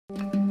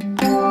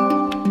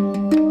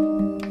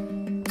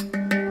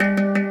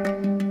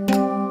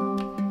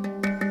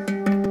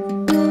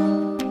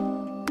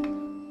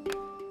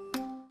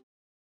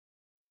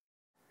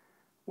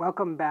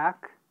Welcome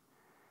back.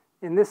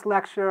 In this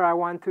lecture, I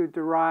want to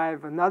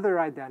derive another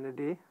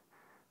identity,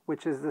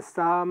 which is the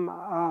sum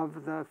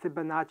of the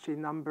Fibonacci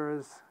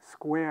numbers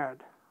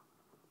squared.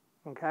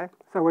 Okay?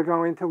 So we're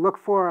going to look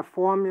for a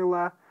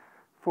formula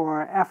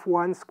for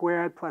f1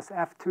 squared plus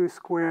f2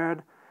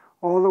 squared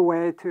all the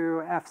way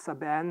to f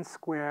sub n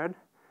squared,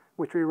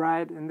 which we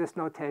write in this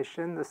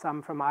notation, the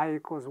sum from I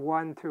equals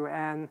 1 to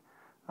n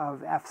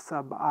of f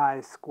sub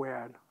I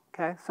squared.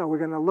 Okay? So we're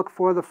going to look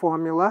for the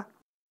formula.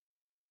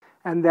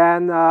 And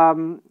then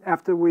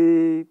after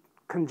we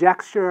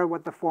conjecture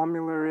what the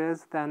formula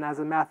is, then as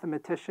a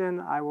mathematician,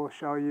 I will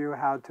show you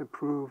how to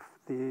prove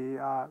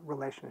the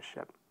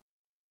relationship.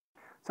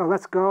 So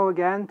let's go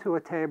again to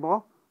a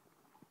table.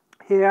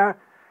 Here,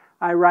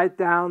 I write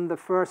down the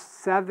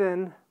first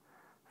 7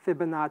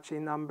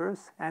 Fibonacci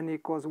numbers, n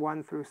equals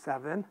 1 through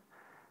 7.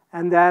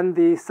 And then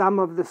the sum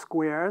of the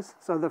squares.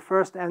 So the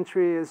first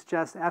entry is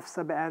just f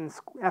sub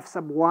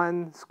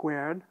 1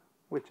 squared,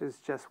 which is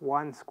just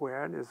 1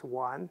 squared, is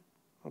 1.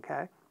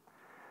 Okay.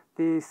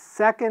 The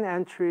second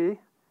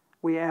entry,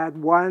 we add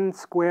 1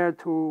 squared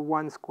to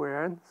 1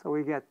 squared, so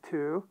we get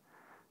 2.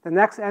 The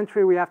next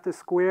entry, we have to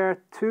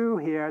square 2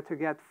 here to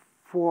get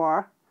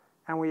 4,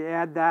 and we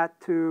add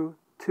that to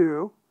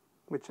 2,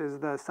 which is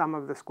the sum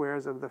of the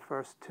squares of the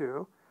first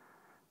 2.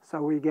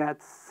 So we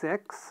get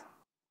 6.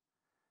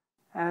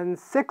 And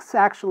 6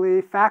 actually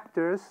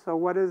factors, so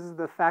what is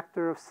the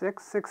factor of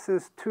 6? 6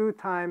 is 2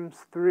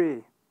 times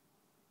 3.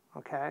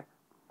 Okay.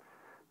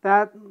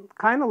 That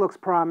kind of looks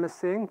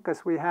promising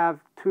because we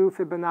have 2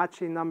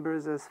 Fibonacci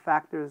numbers as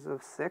factors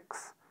of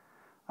 6.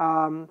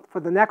 For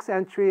the next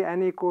entry,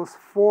 n equals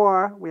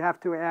 4, we have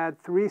to add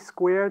 3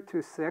 squared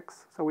to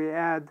 6. So we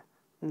add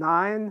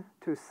 9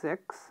 to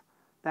 6.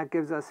 That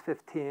gives us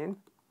 15.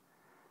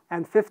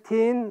 And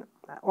 15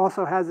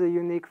 also has a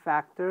unique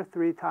factor,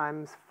 3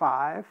 times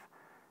 5.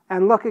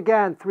 And look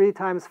again, 3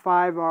 times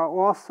 5 are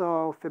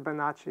also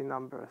Fibonacci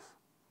numbers.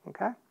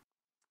 Okay?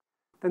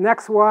 The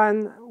next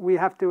one, we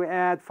have to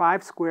add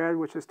 5 squared,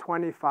 which is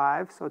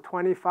 25. So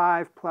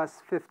 25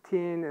 plus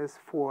 15 is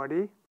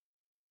 40.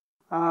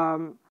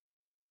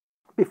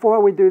 Before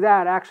we do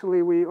that,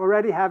 actually, we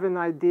already have an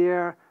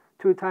idea,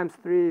 2 times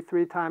 3,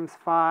 3 times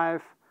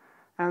 5.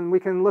 And we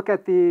can look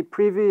at the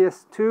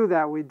previous 2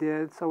 that we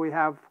did. So we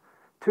have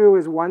 2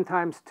 is 1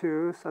 times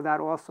 2, so that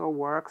also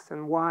works.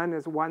 And 1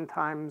 is 1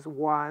 times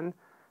 1.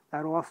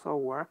 That also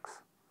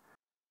works.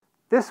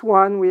 This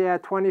one, we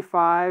add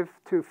 25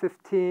 to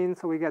 15,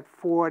 so we get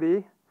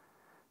 40.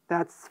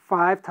 That's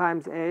 5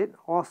 times 8,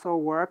 also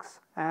works.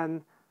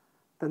 And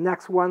the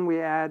next one, we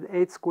add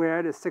 8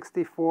 squared is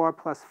 64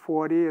 plus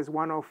 40 is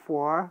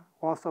 104,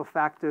 also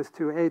factors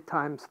to 8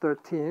 times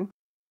 13.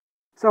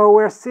 So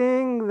we're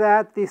seeing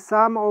that the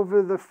sum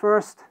over the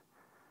first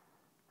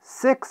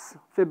 6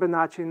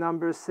 Fibonacci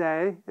numbers,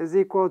 say, is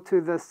equal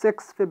to the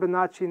 6th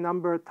Fibonacci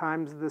number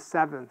times the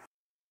 7th.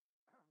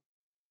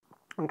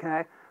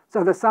 Okay?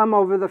 So the sum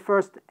over the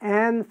first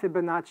n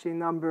Fibonacci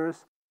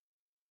numbers,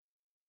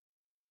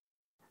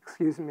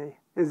 is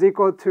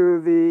equal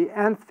to the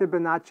nth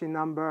Fibonacci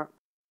number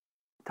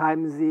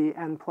times the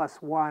n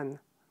plus 1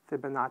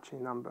 Fibonacci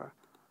number.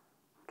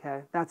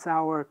 Okay, that's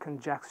our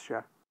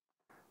conjecture.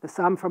 The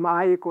sum from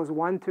I equals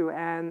 1 to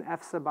n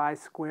f sub I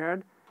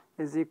squared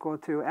is equal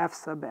to f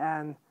sub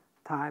n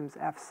times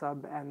f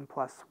sub n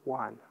plus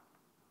 1.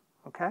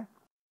 Okay?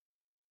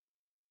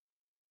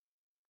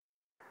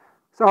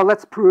 So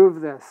let's prove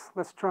this.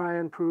 Let's try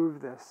and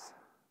prove this.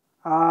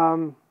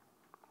 How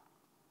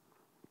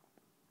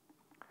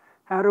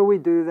do we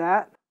do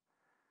that?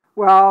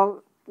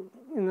 Well,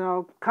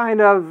 kind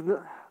of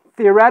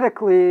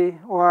theoretically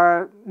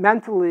or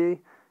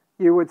mentally,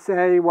 you would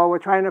say, well, we're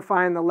trying to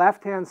find the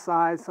left-hand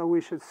side, so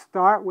we should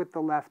start with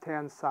the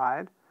left-hand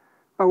side.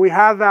 But we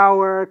have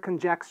our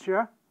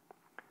conjecture.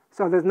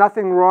 So there's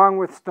nothing wrong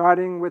with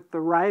starting with the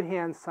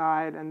right-hand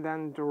side and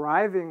then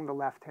deriving the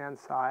left-hand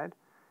side.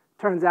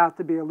 Turns out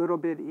to be a little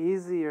bit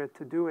easier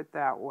to do it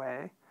that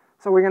way.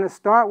 So we're going to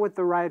start with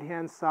the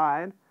right-hand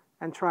side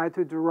and try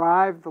to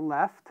derive the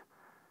left.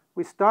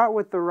 We start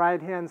with the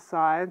right-hand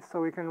side, so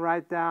we can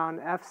write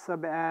down f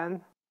sub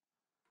n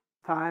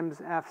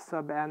times f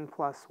sub n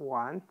plus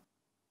 1.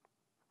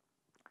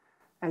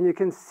 And you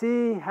can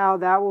see how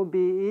that will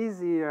be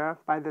easier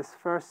by this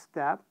first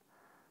step.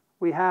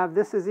 We have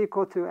this is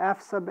equal to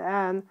f sub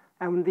n,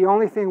 and the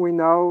only thing we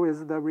know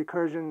is the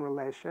recursion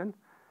relation.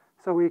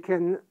 So we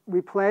can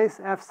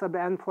replace f sub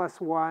n plus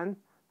 1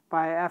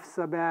 by f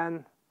sub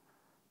n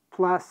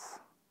plus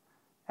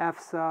f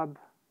sub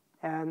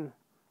n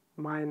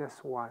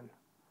minus 1.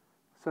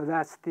 So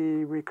that's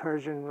the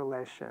recursion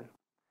relation.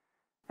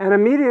 And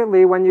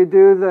immediately when you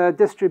do the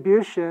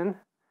distribution,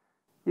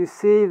 you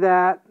see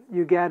that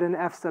you get an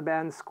f sub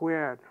n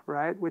squared,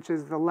 right? Which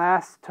is the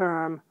last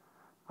term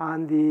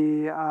on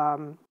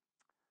the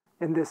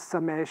in this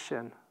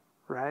summation,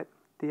 right?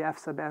 The f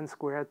sub n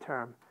squared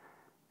term.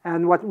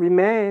 And what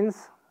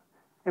remains,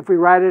 if we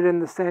write it in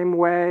the same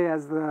way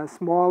as the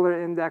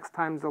smaller index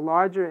times the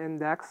larger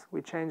index,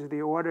 we change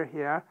the order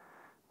here,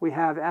 we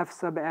have f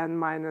sub n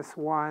minus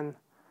 1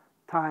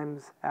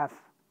 times f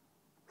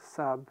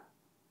sub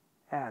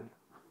n.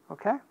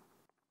 Okay?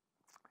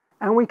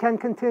 And we can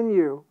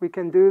continue. We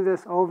can do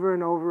this over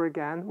and over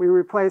again. We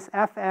replace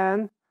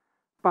fn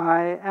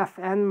by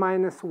fn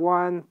minus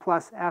 1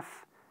 plus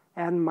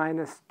fn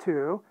minus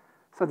 2.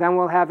 So then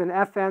we'll have an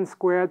fn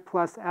squared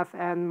plus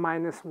fn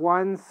minus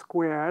 1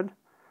 squared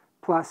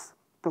plus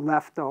the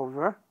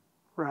leftover,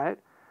 right?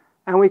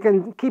 And we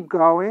can keep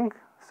going.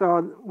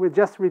 So we're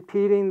just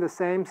repeating the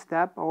same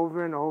step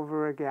over and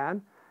over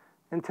again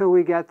until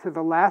we get to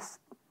the last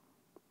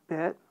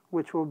bit,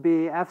 which will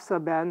be f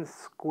sub n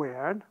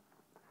squared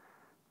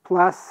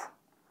plus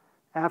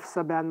f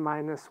sub n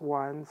minus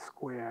 1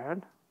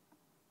 squared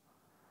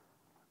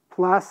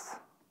plus,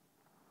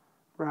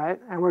 right?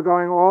 And we're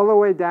going all the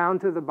way down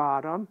to the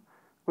bottom.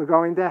 We're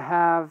going to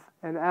have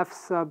an f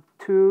sub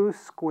 2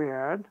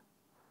 squared.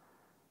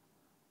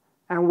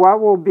 And what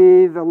will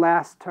be the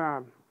last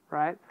term,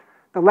 right?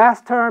 The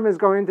last term is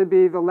going to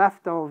be the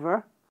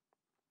leftover,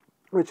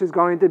 which is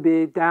going to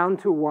be down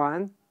to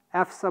 1,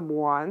 f sub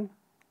 1,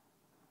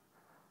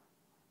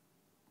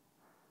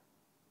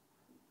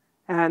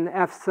 and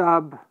f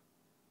sub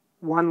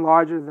 1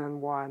 larger than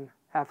 1,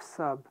 f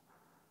sub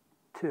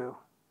 2.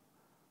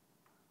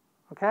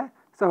 Okay?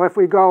 So if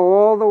we go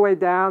all the way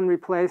down,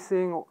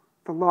 replacing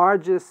the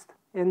largest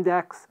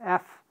index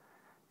f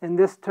in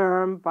this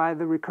term by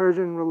the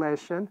recursion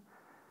relation,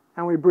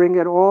 and we bring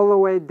it all the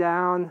way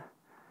down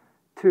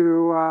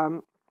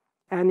to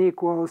n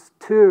equals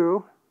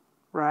 2,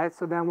 right?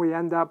 So then we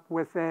end up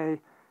with a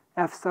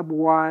f sub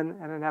 1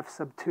 and an f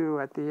sub 2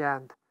 at the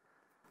end.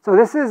 So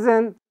this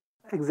isn't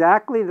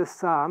exactly the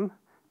sum,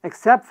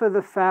 except for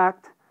the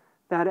fact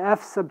that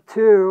f sub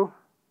 2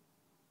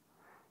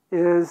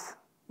 is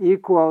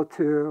equal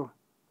to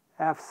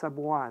f sub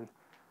 1.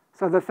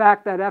 So the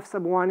fact that f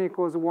sub 1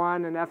 equals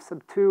 1 and f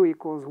sub 2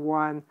 equals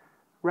 1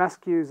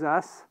 rescues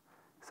us.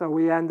 So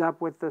we end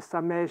up with the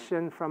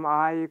summation from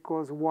I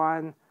equals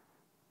 1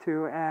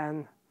 to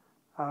n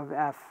of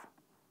f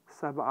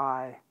sub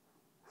I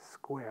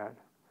squared.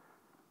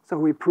 So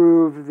we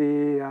prove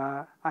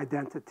the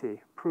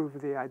identity,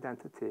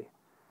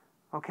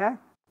 Okay?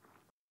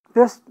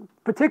 This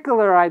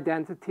particular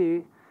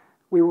identity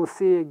we will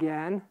see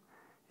again.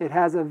 It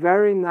has a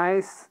very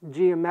nice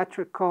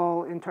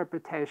geometrical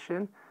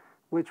interpretation,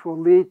 which will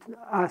lead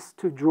us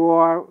to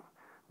draw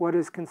what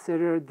is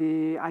considered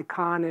the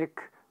iconic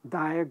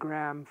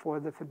diagram for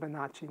the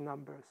Fibonacci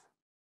numbers.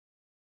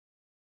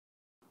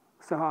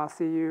 So I'll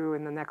see you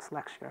in the next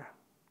lecture.